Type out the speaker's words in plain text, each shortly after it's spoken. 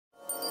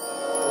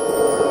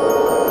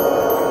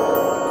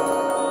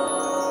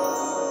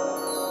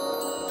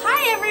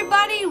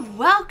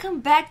welcome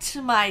back to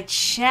my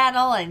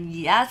channel, and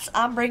yes,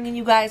 I'm bringing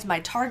you guys my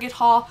Target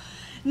haul.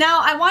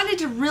 Now, I wanted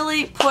to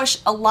really push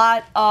a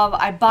lot of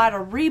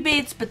Ibotta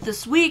rebates, but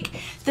this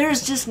week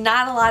there's just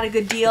not a lot of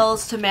good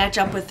deals to match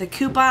up with the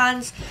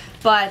coupons.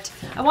 But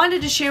I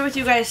wanted to share with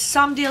you guys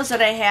some deals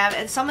that I have,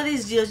 and some of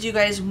these deals you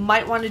guys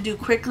might want to do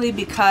quickly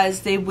because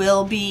they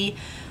will be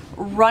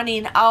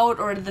running out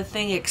or the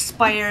thing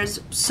expires.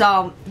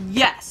 So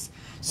yes.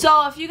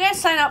 So if you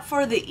guys sign up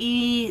for the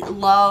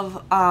eLove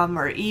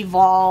or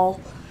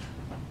eVol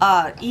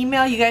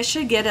email, you guys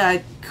should get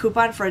a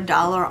coupon for $1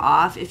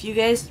 off. If you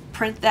guys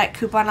print that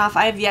coupon off,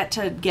 I have yet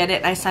to get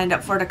it. I signed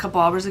up for it a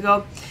couple hours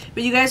ago.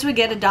 But you guys would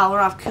get a $1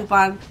 off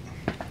coupon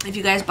if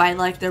you guys buy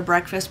like their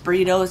breakfast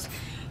burritos.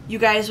 You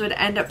guys would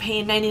end up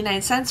paying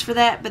 99 cents for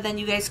that, but then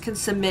you guys can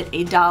submit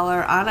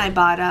 $1 on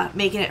Ibotta,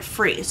 making it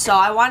free. So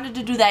I wanted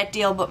to do that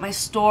deal, but my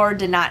store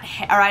did not,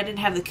 or I didn't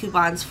have the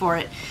coupons for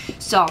it.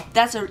 So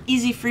that's an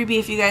easy freebie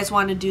if you guys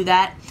want to do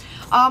that.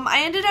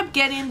 I ended up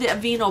getting the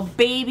Aveeno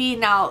Baby.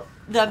 Now,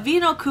 the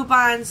Aveeno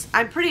coupons,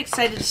 I'm pretty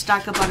excited to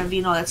stock up on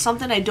Aveeno. That's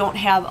something I don't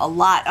have a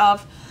lot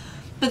of.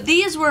 But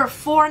these were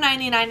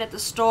 $4.99 at the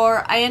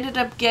store. I ended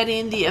up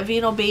getting the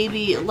Aveeno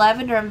Baby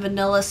Lavender and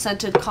Vanilla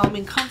Scented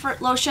Calming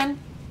Comfort Lotion,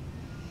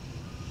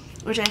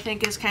 which I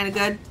think is kind of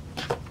good.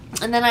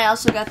 And then I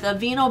also got the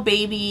Aveeno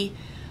Baby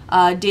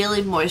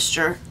Daily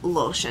Moisture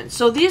Lotion.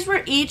 So these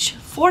were each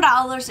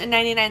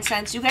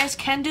 $4.99. You guys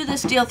can do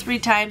this deal 3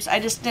 times. I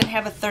just didn't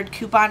have a third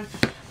coupon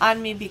on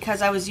me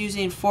because I was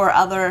using 4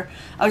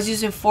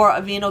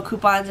 Aveeno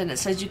coupons, and it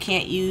says you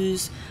can't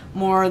use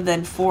more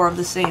than 4 of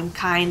the same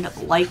kind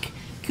like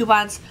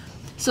coupons.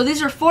 So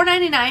these are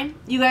 $4.99.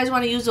 You guys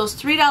want to use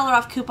those $3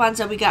 off coupons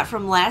that we got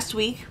from last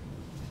week.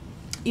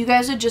 You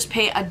guys would just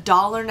pay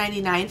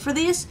 $1.99 for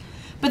these,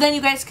 but then you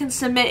guys can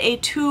submit a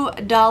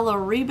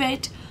 $2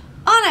 rebate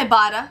on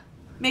Ibotta,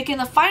 making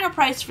the final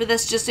price for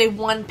this just a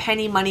 1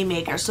 penny money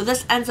maker. So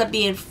this ends up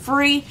being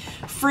free,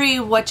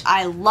 which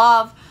I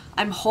love.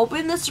 I'm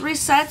hoping this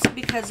resets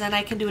because then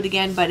I can do it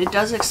again, but it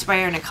does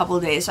expire in a couple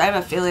of days, so I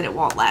have a feeling it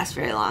won't last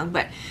very long.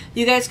 But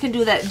you guys can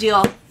do that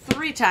deal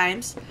 3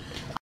 times.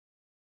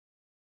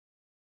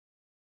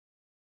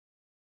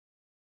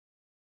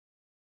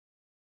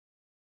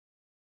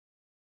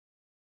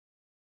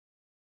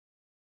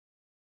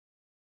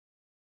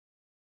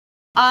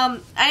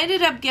 I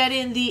ended up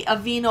getting the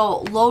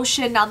Aveeno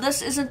lotion. Now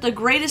this isn't the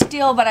greatest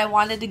deal, but I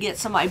wanted to get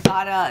some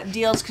Ibotta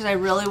deals because I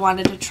really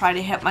wanted to try to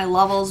hit my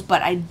levels,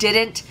 but I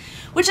didn't,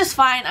 which is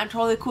fine. I'm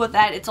totally cool with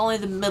that. It's only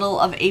the middle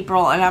of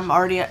April and I'm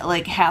already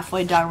like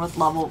halfway done with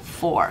level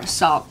 4.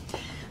 So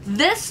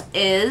this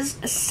is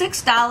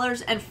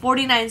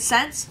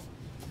 $6.49.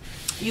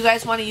 You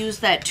guys want to use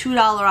that $2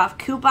 off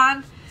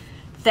coupon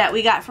that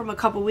we got from a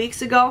couple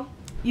weeks ago.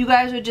 You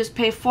guys would just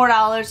pay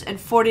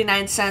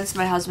 $4.49.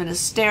 My husband is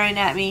staring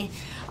at me.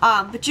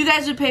 But you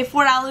guys would pay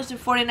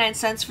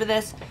 $4.49 for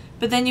this.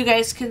 But then you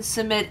guys can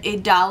submit a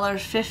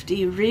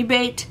 $1.50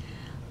 rebate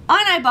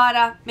on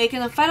Ibotta, making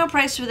the final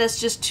price for this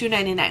just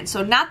 $2.99.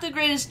 So not the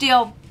greatest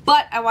deal,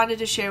 but I wanted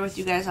to share with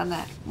you guys on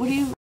that. What do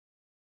you...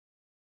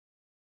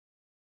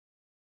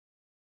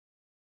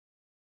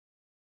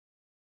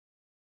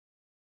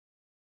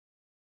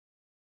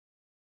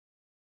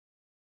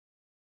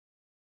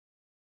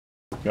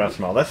 You want to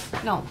smell this?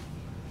 No.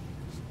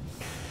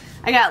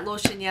 I got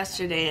lotion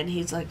yesterday and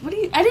he's like, what do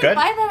you... I didn't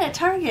buy that at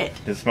Target.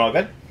 Does it smell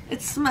good?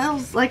 It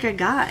smells like a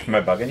guy. Am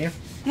I bugging you?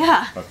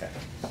 Yeah. Okay.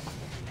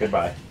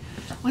 Goodbye.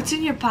 What's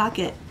in your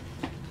pocket?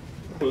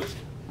 Boost.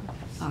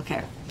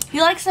 Okay.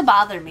 He likes to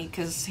bother me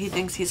because he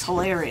thinks he's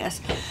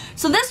hilarious.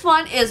 So this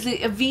one is the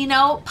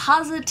Aveeno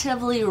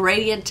Positively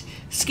Radiant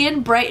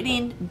Skin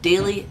Brightening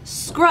Daily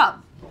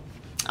Scrub.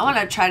 I want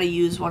to try to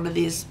use one of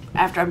these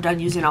after I'm done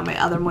using all my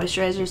other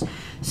moisturizers.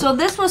 So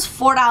this was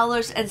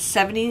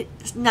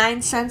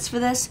 $4.79 for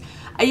this.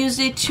 I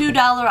used a $2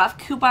 off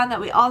coupon that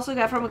we also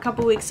got from a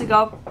couple weeks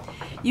ago.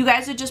 You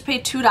guys would just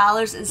pay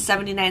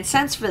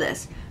 $2.79 for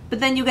this. But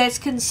then you guys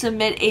can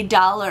submit a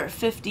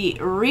 $1.50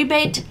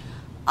 rebate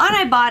on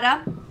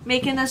Ibotta,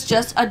 making this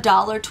just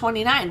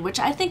 $1.29, which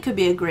I think could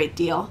be a great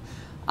deal.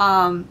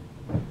 But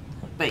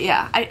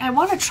yeah, I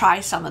want to try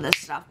some of this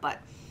stuff, but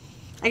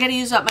I gotta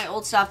use up my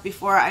old stuff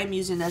before I'm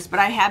using this. But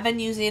I have been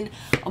using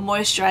a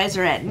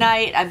moisturizer at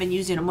night. I've been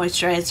using a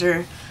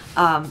moisturizer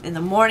in the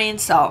morning.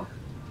 So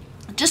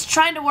just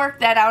trying to work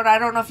that out. I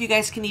don't know if you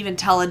guys can even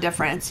tell a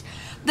difference.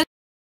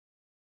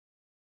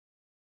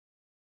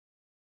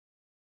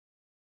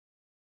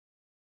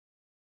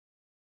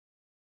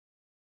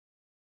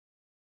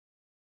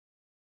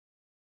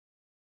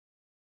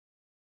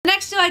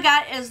 Next deal I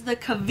got is the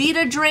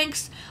Kavita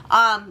drinks.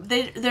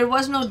 There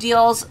was no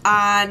deals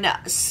on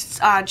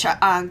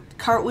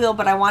Cartwheel,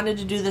 but I wanted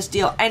to do this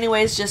deal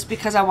anyways just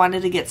because I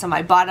wanted to get some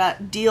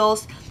Ibotta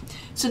deals.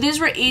 So these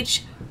were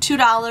each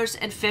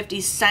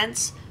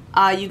 $2.50.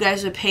 You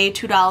guys would pay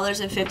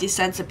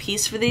 $2.50 a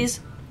piece for these.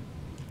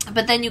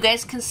 But then you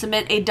guys can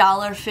submit a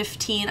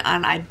 $1.15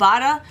 on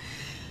Ibotta,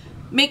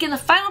 making the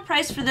final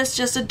price for this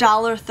just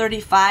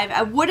 $1.35.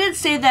 I wouldn't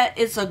say that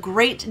it's a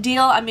great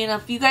deal. I mean,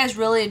 if you guys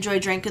really enjoy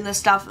drinking this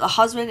stuff, the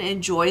husband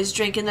enjoys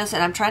drinking this,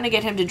 and I'm trying to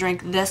get him to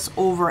drink this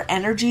over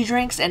energy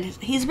drinks, and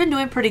he's been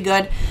doing pretty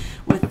good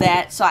with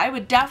that. So I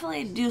would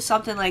definitely do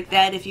something like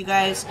that if you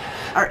guys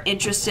are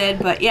interested.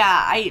 But yeah,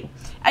 I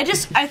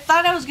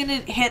thought I was gonna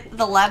hit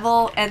the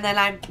level, and then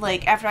I'm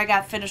like, after I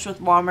got finished with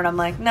Walmart, I'm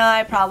like, nah,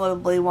 I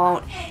probably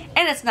won't,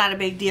 and it's not a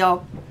big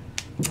deal.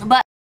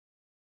 But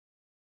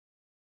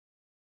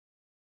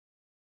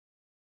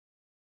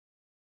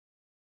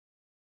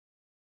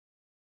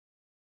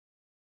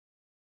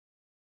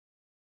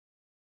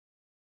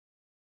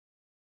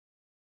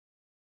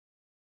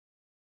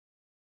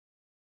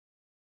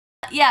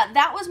yeah,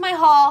 that was my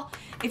haul.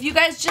 If you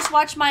guys just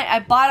watched my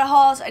Ibotta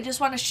hauls, I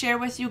just want to share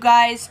with you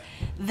guys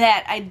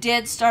that I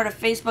did start a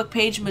Facebook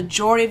page.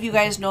 Majority of you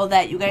guys know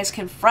that. You guys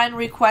can friend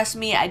request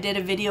me. I did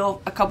a video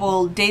a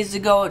couple days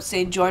ago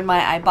saying join my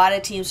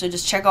Ibotta team, so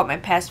just check out my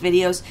past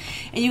videos.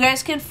 And you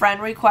guys can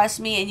friend request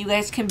me, and you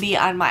guys can be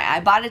on my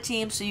Ibotta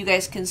team, so you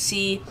guys can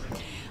see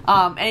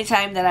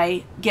anytime that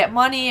I get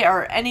money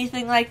or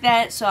anything like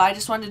that. So I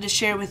just wanted to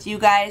share with you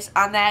guys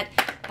on that.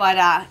 But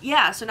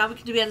yeah, so now we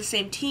can be on the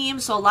same team.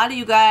 So a lot of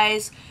you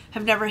guys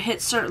have never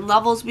hit certain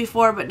levels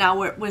before, but now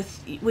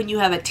when you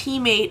have a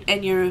teammate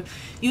and you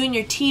and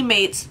your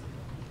teammates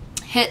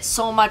hit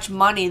so much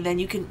money, then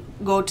you can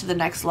go to the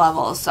next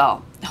level.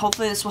 So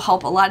hopefully this will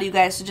help a lot of you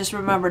guys. So just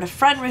remember to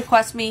friend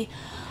request me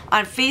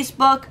on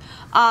Facebook.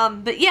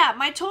 But yeah,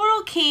 my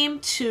total came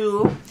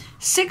to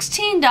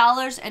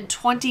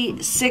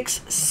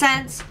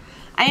 $16.26.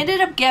 I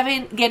ended up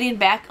getting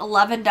back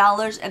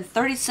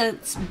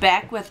 $11.30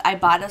 back with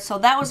Ibotta, so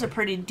that was a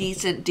pretty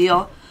decent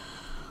deal.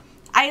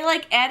 I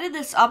like added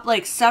this up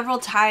like several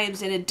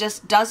times, and it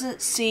just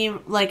doesn't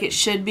seem like it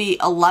should be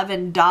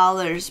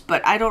 $11,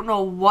 but I don't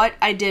know what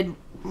I did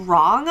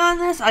wrong on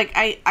this. Like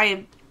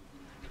I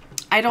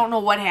don't know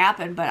what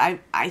happened, but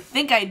I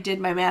think I did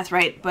my math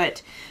right,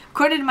 but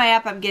according to my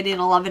app, I'm getting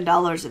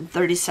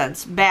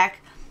 $11.30 back.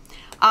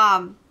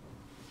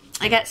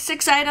 I got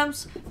 6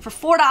 items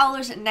for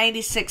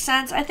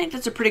 $4.96. I think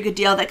that's a pretty good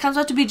deal. That comes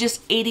out to be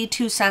just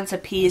 82 cents a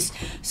piece.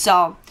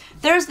 So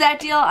there's that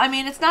deal. I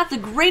mean, it's not the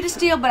greatest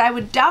deal, but I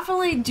would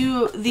definitely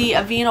do the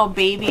Aveeno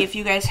Baby if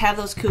you guys have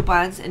those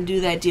coupons, and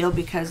do that deal,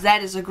 because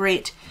that is a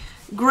great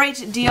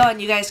deal, and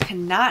you guys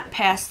cannot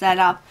pass that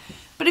up.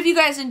 But if you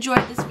guys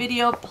enjoyed this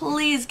video,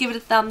 please give it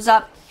a thumbs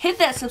up. Hit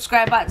that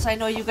subscribe button so I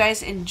know you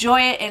guys enjoy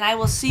it, and I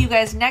will see you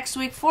guys next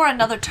week for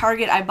another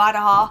Target Ibotta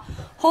haul.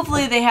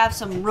 Hopefully they have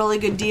some really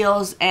good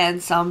deals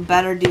and some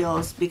better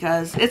deals,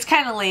 because it's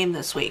kind of lame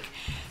this week.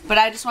 But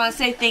I just want to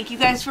say thank you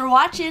guys for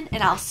watching,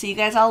 and I'll see you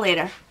guys all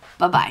later.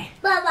 Bye-bye.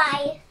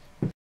 Bye-bye.